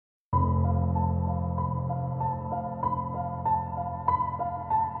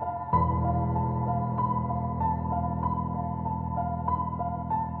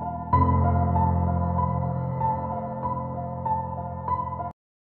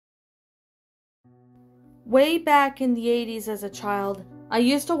Way back in the 80s as a child, I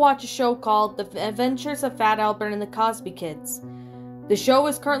used to watch a show called The Adventures of Fat Albert and the Cosby Kids. The show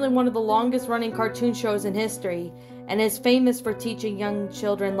is currently one of the longest running cartoon shows in history and is famous for teaching young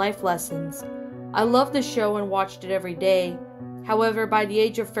children life lessons. I loved the show and watched it every day. However, by the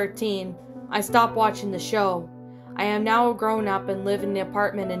age of 13, I stopped watching the show. I am now a grown-up and live in an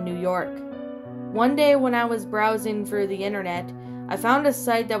apartment in New York. One day when I was browsing through the internet, I found a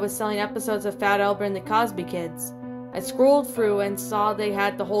site that was selling episodes of Fat Albert and the Cosby Kids. I scrolled through and saw they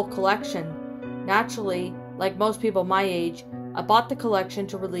had the whole collection. Naturally, like most people my age, I bought the collection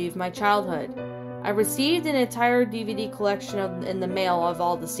to relive my childhood. I received an entire DVD collection in the mail of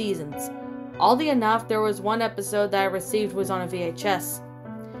all the seasons. Oddly enough, there was one episode that I received was on a VHS.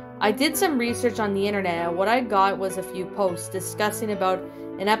 I did some research on the internet and what I got was a few posts discussing about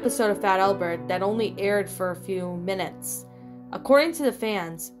an episode of Fat Albert that only aired for a few minutes. According to the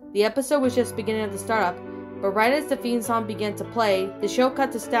fans, the episode was just beginning of the startup, but right as the theme song began to play, the show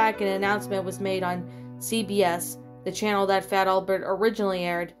cut to stack and an announcement was made on CBS, the channel that Fat Albert originally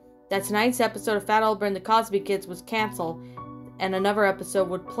aired, that tonight's episode of Fat Albert and the Cosby Kids was canceled and another episode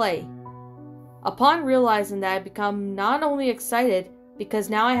would play. Upon realizing that, I become not only excited because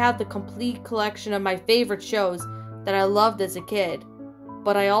now I have the complete collection of my favorite shows that I loved as a kid,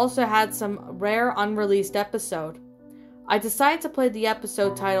 but I also had some rare unreleased episode. I decided to play the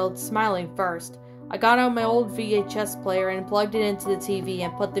episode titled Smiling first. I got out my old VHS player and plugged it into the TV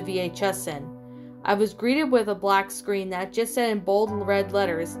and put the VHS in. I was greeted with a black screen that just said in bold red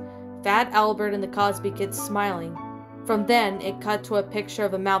letters, Fat Albert and the Cosby Kids smiling. From then, it cut to a picture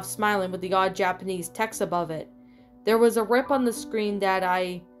of a mouth smiling with the odd Japanese text above it. There was a rip on the screen that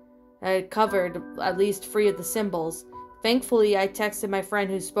I had covered at least 3 of the symbols. Thankfully, I texted my friend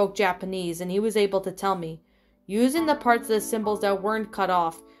who spoke Japanese and he was able to tell me, using the parts of the symbols that weren't cut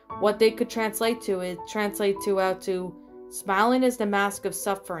off, what they could translate to smiling is the mask of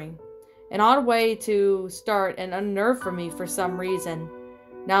suffering. An odd way to start and unnerve for me for some reason.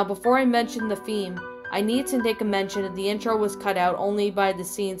 Now, before I mention the theme, I need to take a mention that the intro was cut out only by the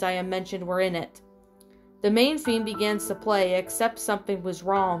scenes I have mentioned were in it. The main theme begins to play, except something was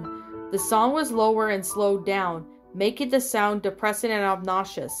wrong. The song was lower and slowed down, making the sound depressing and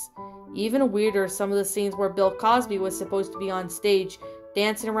obnoxious. Even weirder, some of the scenes where Bill Cosby was supposed to be on stage,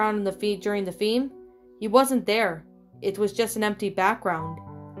 dancing around in the feet during the theme, he wasn't there. It was just an empty background.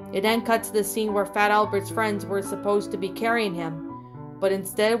 It then cut to the scene where Fat Albert's friends were supposed to be carrying him, but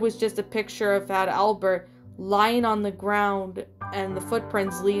instead it was just a picture of Fat Albert lying on the ground and the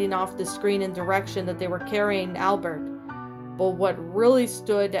footprints leading off the screen in direction that they were carrying Albert. But what really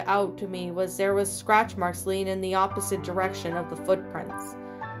stood out to me was there was scratch marks leading in the opposite direction of the footprints.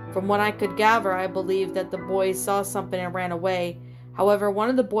 From what I could gather, I believe that the boys saw something and ran away. However, one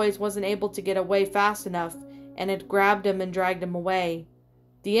of the boys wasn't able to get away fast enough, and it grabbed him and dragged him away.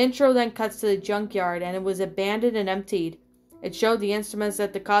 The intro then cuts to the junkyard, and it was abandoned and emptied. It showed the instruments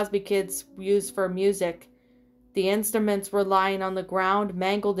that the Cosby Kids used for music. The instruments were lying on the ground,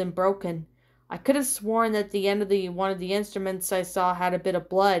 mangled and broken. I could have sworn that the end of one of the instruments I saw had a bit of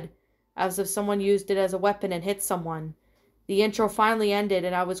blood, as if someone used it as a weapon and hit someone. The intro finally ended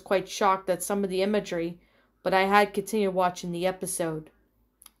and I was quite shocked at some of the imagery, but I had continued watching the episode.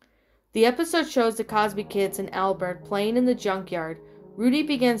 The episode shows the Cosby Kids and Albert playing in the junkyard. Rudy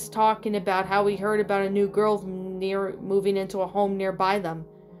begins talking about how he heard about a new girl moving into a home nearby them.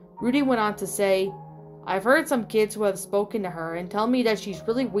 Rudy went on to say, I've heard some kids who have spoken to her and tell me that she's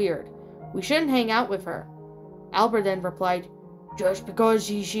really weird. We shouldn't hang out with her. Albert then replied, just because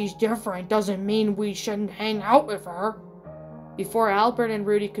she's different doesn't mean we shouldn't hang out with her. Before Albert and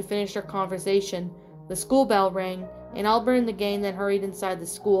Rudy could finish their conversation, the school bell rang, and Albert and the gang then hurried inside the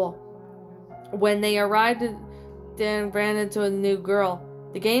school. When they arrived, Dan ran into a new girl.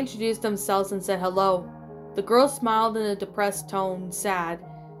 The gang introduced themselves and said hello. The girl smiled in a depressed tone, sad.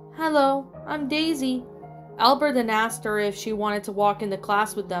 Hello, I'm Daisy. Albert then asked her if she wanted to walk into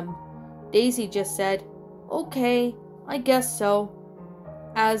class with them. Daisy just said, okay, I guess so.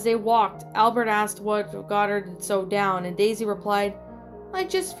 As they walked, Albert asked what got her so down, and Daisy replied, I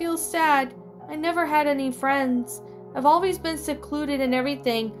just feel sad. I never had any friends. I've always been secluded and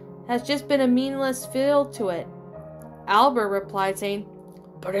everything has just been a meaningless feel to it. Albert replied saying,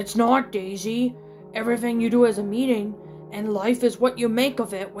 but it's not, Daisy. Everything you do is a meaning, and life is what you make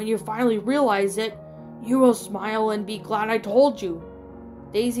of it. When you finally realize it, you will smile and be glad I told you.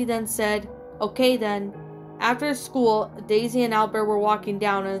 Daisy then said, okay then. After school, Daisy and Albert were walking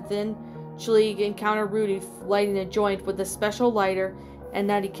down and eventually encountered Rudy lighting a joint with a special lighter and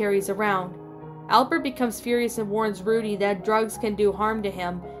that he carries around. Albert becomes furious and warns Rudy that drugs can do harm to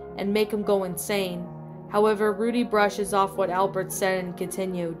him and make him go insane. However, Rudy brushes off what Albert said and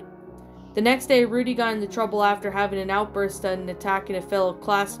continued. The next day, Rudy got into trouble after having an outburst and attacking a fellow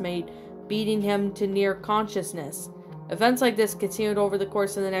classmate, beating him to near consciousness. Events like this continued over the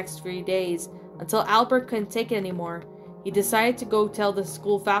course of the next 3 days, until Albert couldn't take it anymore. He decided to go tell the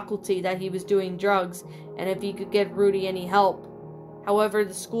school faculty that he was doing drugs, and if he could get Rudy any help. However,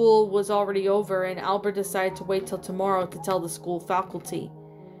 the school was already over, and Albert decided to wait till tomorrow to tell the school faculty.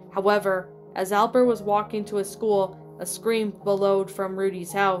 However, as Albert was walking to his school, a scream bellowed from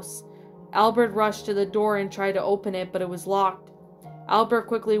Rudy's house. Albert rushed to the door and tried to open it, but it was locked. Albert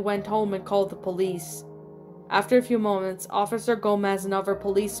quickly went home and called the police. After a few moments, Officer Gomez and other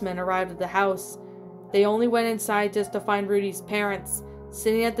policemen arrived at the house. They only went inside just to find Rudy's parents,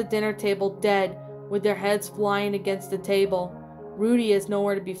 sitting at the dinner table dead, with their heads flying against the table. Rudy is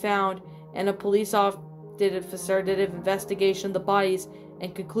nowhere to be found, and a police officer did an investigation of the bodies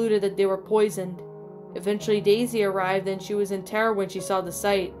and concluded that they were poisoned. Eventually Daisy arrived, and she was in terror when she saw the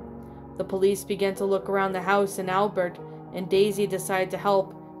sight. The police began to look around the house, and Albert and Daisy decided to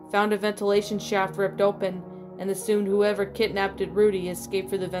help, found a ventilation shaft ripped open, and assumed whoever kidnapped Rudy escaped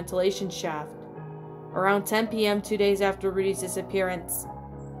through the ventilation shaft. Around 10 p.m. 2 days after Rudy's disappearance,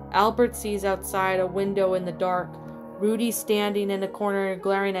 Albert sees outside a window in the dark, Rudy standing in a corner and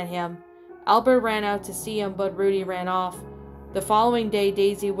glaring at him. Albert ran out to see him, but Rudy ran off. The following day,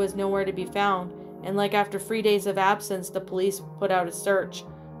 Daisy was nowhere to be found, and like after 3 days of absence, the police put out a search.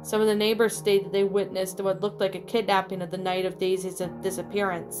 Some of the neighbors stated that they witnessed what looked like a kidnapping of the night of Daisy's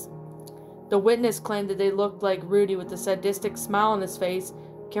disappearance. The witness claimed that they looked like Rudy with a sadistic smile on his face,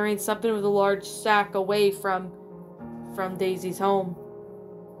 carrying something with a large sack away from Daisy's home.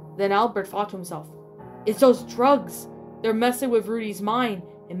 Then Albert thought to himself, "It's those drugs! They're messing with Rudy's mind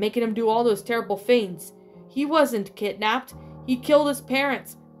and making him do all those terrible things. He wasn't kidnapped. He killed his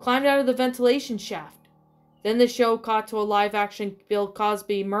parents, climbed out of the ventilation shaft." Then the show caught to a live-action Bill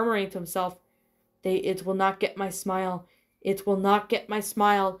Cosby murmuring to himself, "It will not get my smile. It will not get my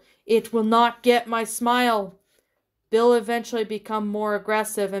smile. It will not get my smile." Bill eventually became more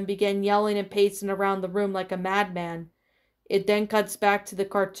aggressive and began yelling and pacing around the room like a madman. It then cuts back to the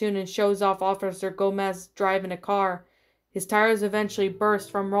cartoon and shows off Officer Gomez driving a car. His tires eventually burst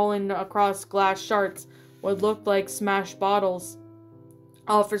from rolling across glass shards, what looked like smashed bottles.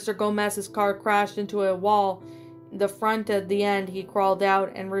 Officer Gomez's car crashed into a wall. In the front at the end, he crawled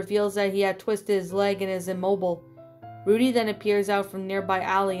out and reveals that he had twisted his leg and is immobile. Rudy then appears out from nearby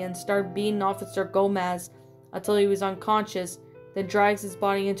alley and started beating Officer Gomez until he was unconscious, then drags his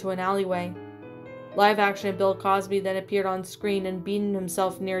body into an alleyway. Live action Bill Cosby then appeared on screen and beating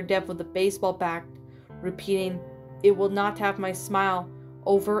himself near death with a baseball bat, repeating, "It will not have my smile,"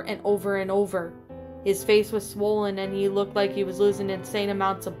 over and over and over. His face was swollen and he looked like he was losing insane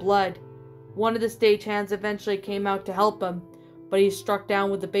amounts of blood. One of the stagehands eventually came out to help him, but he struck down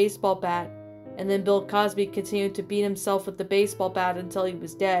with the baseball bat, and then Bill Cosby continued to beat himself with the baseball bat until he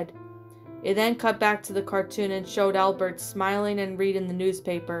was dead. It then cut back to the cartoon and showed Albert smiling and reading the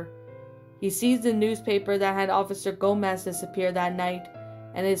newspaper. He sees the newspaper that had Officer Gomez disappear that night,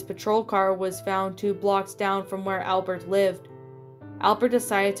 and his patrol car was found 2 blocks down from where Albert lived. Albert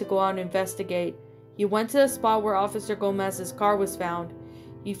decided to go out and investigate. He went to the spot where Officer Gomez's car was found.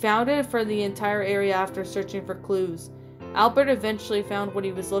 He found it for the entire area after searching for clues. Albert eventually found what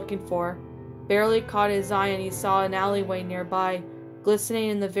he was looking for. Barely caught his eye and he saw an alleyway nearby, glistening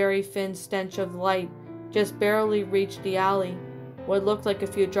in the very thin stench of light, just barely reached the alley, what looked like a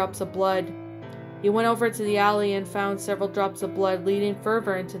few drops of blood. He went over to the alley and found several drops of blood leading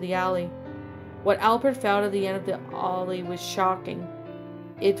further into the alley. What Albert found at the end of the alley was shocking.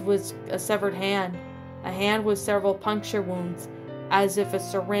 It was a severed hand, a hand with several puncture wounds, as if a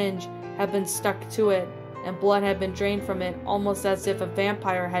syringe had been stuck to it, and blood had been drained from it, almost as if a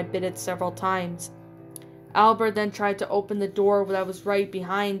vampire had bit it several times. Albert then tried to open the door that was right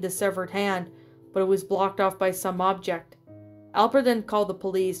behind the severed hand, but it was blocked off by some object. Albert then called the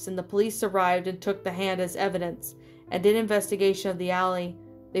police, and the police arrived and took the hand as evidence, and did an investigation of the alley.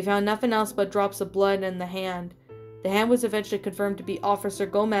 They found nothing else but drops of blood in the hand. The hand was eventually confirmed to be Officer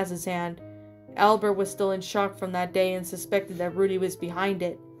Gomez's hand. Albert was still in shock from that day and suspected that Rudy was behind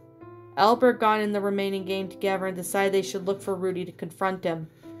it. Albert got in the remaining game together and decided they should look for Rudy to confront him.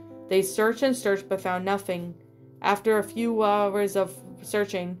 They searched and searched but found nothing. After a few hours of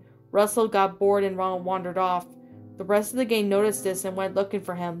searching, Russell got bored and wandered off. The rest of the gang noticed this and went looking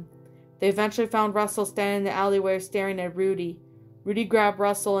for him. They eventually found Russell standing in the alleyway staring at Rudy. Rudy grabbed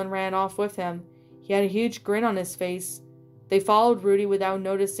Russell and ran off with him. He had a huge grin on his face. They followed Rudy without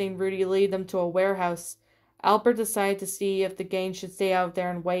noticing Rudy lead them to a warehouse. Albert decided to see if the gang should stay out there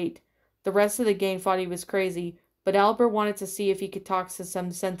and wait. The rest of the gang thought he was crazy, but Albert wanted to see if he could talk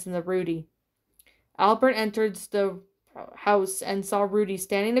some sense into Rudy. Albert entered the house and saw Rudy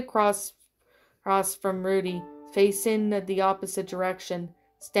standing across from Rudy, facing the opposite direction.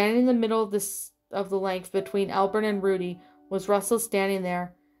 Standing in the middle of the length between Albert and Rudy was Russell standing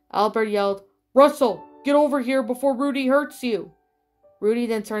there. Albert yelled, "Russell, get over here before Rudy hurts you!" Rudy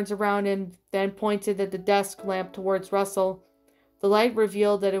then turns around and then pointed at the desk lamp towards Russell. The light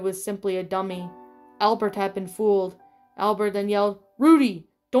revealed that it was simply a dummy. Albert had been fooled. Albert then yelled, "Rudy,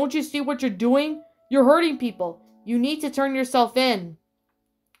 don't you see what you're doing? You're hurting people. You need to turn yourself in."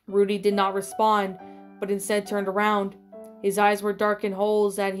 Rudy did not respond, but instead turned around. His eyes were darkened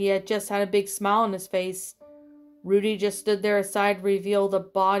holes and he had just had a big smile on his face. Rudy just stood there aside, revealed a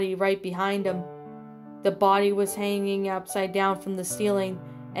body right behind him. The body was hanging upside down from the ceiling,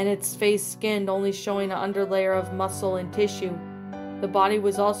 and its face skinned, only showing an underlayer of muscle and tissue. The body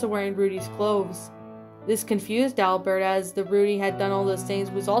was also wearing Rudy's clothes. This confused Albert, as the Rudy had done all those things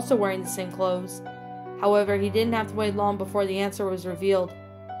was also wearing the same clothes. However, he didn't have to wait long before the answer was revealed.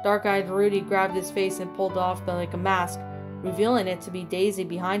 Dark-eyed Rudy grabbed his face and pulled off like a mask, revealing it to be Daisy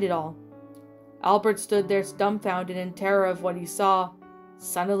behind it all. Albert stood there dumbfounded in terror of what he saw.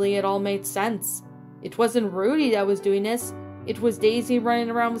 Suddenly it all made sense. It wasn't Rudy that was doing this. It was Daisy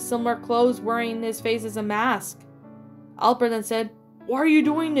running around with similar clothes, wearing his face as a mask. Albert then said, "Why are you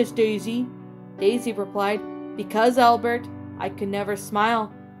doing this, Daisy?" Daisy replied, "Because, Albert, I could never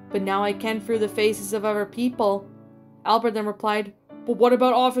smile, but now I can through the faces of other people." Albert then replied, "But what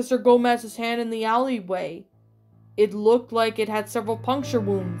about Officer Gomez's hand in the alleyway? It looked like it had several puncture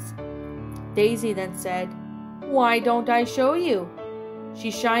wounds." Daisy then said, "Why don't I show you?" She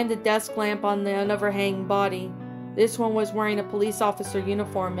shined the desk lamp on the another hanging body. This one was wearing a police officer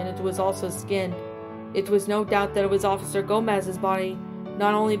uniform, and it was also skinned. It was no doubt that it was Officer Gomez's body,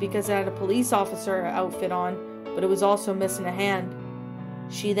 not only because it had a police officer outfit on, but it was also missing a hand.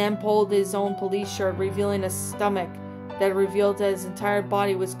 She then pulled his own police shirt, revealing a stomach that revealed that his entire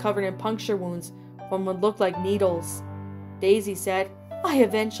body was covered in puncture wounds from what looked like needles. Daisy said, "I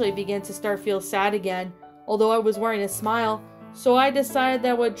eventually began to feel sad again, although I was wearing a smile, so I decided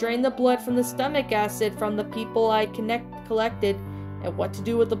that I would drain the blood from the stomach acid from the people I collected, and what to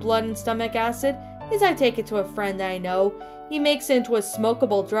do with the blood and stomach acid is I take it to a friend that I know. He makes it into a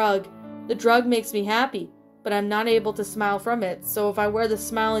smokable drug. The drug makes me happy, but I'm not able to smile from it, so if I wear the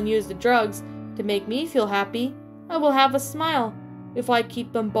smile and use the drugs to make me feel happy, I will have a smile, if I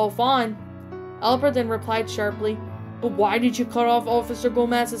keep them both on." Albert then replied sharply, "But why did you cut off Officer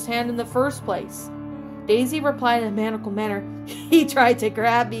Gomez's hand in the first place?" Daisy replied in a maniacal manner, "He tried to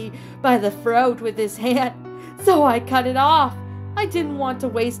grab me by the throat with his hand, so I cut it off. I didn't want to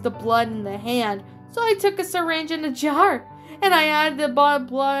waste the blood in the hand, so I took a syringe and a jar, and I added the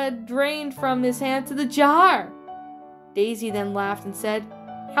blood drained from his hand to the jar." Daisy then laughed and said,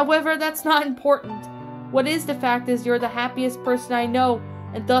 "However, that's not important. What is the fact is you're the happiest person I know,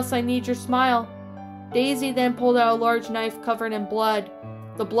 and thus I need your smile." Daisy then pulled out a large knife covered in blood.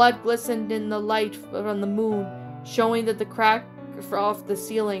 The blood glistened in the light from the moon, showing that the crack off the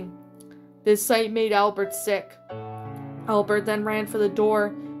ceiling. This sight made Albert sick. Albert then ran for the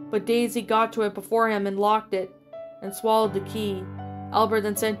door, but Daisy got to it before him and locked it, and swallowed the key. Albert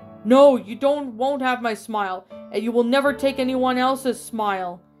then said, "No, you won't have my smile, and you will never take anyone else's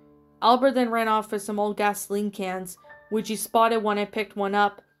smile." Albert then ran off for some old gasoline cans, which he spotted when I picked one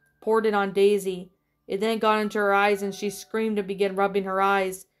up, poured it on Daisy. It then got into her eyes and she screamed and began rubbing her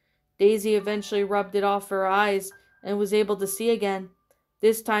eyes. Daisy eventually rubbed it off her eyes and was able to see again.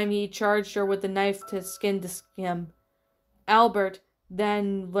 This time he charged her with a knife to skin him. Albert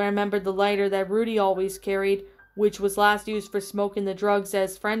then remembered the lighter that Rudy always carried, which was last used for smoking the drugs that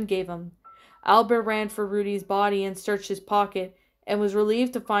his friend gave him. Albert ran for Rudy's body and searched his pocket, and was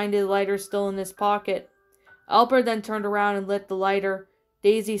relieved to find the lighter still in his pocket. Albert then turned around and lit the lighter.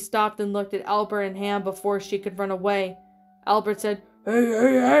 Daisy stopped and looked at Albert and Ham before she could run away. Albert said, "Hey,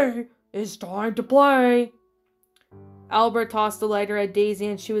 hey, hey, it's time to play." Albert tossed the lighter at Daisy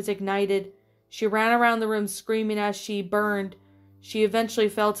and she was ignited. She ran around the room screaming as she burned. She eventually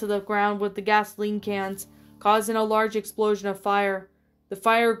fell to the ground with the gasoline cans, causing a large explosion of fire. The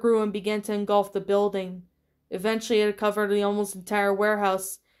fire grew and began to engulf the building. Eventually it covered the almost entire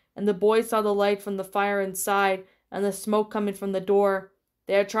warehouse, and the boys saw the light from the fire inside and the smoke coming from the door.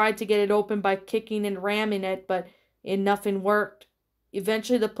 They had tried to get it open by kicking and ramming it, but nothing worked.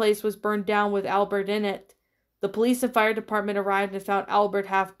 Eventually the place was burned down with Albert in it. The police and fire department arrived and found Albert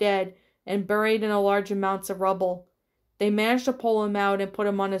half dead and buried in a large amounts of rubble. They managed to pull him out and put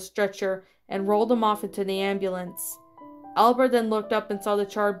him on a stretcher and rolled him off into the ambulance. Albert then looked up and saw the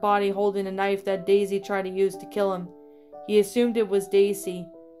charred body holding a knife that Daisy tried to use to kill him. He assumed it was Daisy.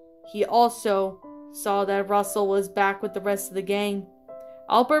 He also saw that Russell was back with the rest of the gang.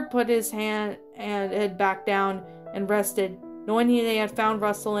 Albert put his head back down and rested, knowing they had found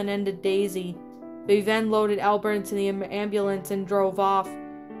Russell and ended Daisy. They then loaded Albert into the ambulance and drove off.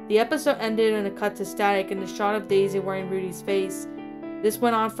 The episode ended in a cut to static and a shot of Daisy wearing Rudy's face. This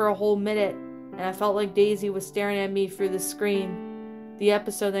went on for a whole minute, and I felt like Daisy was staring at me through the screen. The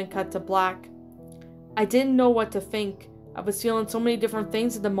episode then cut to black. I didn't know what to think. I was feeling so many different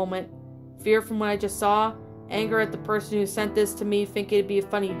things at the moment. Fear from what I just saw, anger at the person who sent this to me thinking it'd be a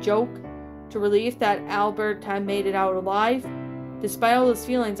funny joke, to relief that Albert had made it out alive. Despite all those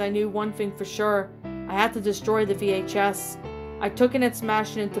feelings, I knew one thing for sure. I had to destroy the VHS. I took it and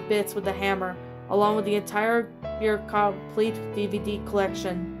smashed it into bits with a hammer, along with the entire complete DVD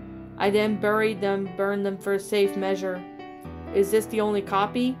collection. I then burned them for a safe measure. Is this the only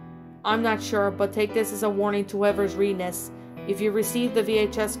copy? I'm not sure, but take this as a warning to whoever's reading this. If you receive the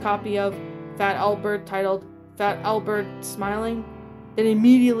VHS copy of Fat Albert titled Fat Albert Smiling, then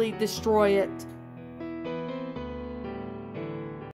immediately destroy it.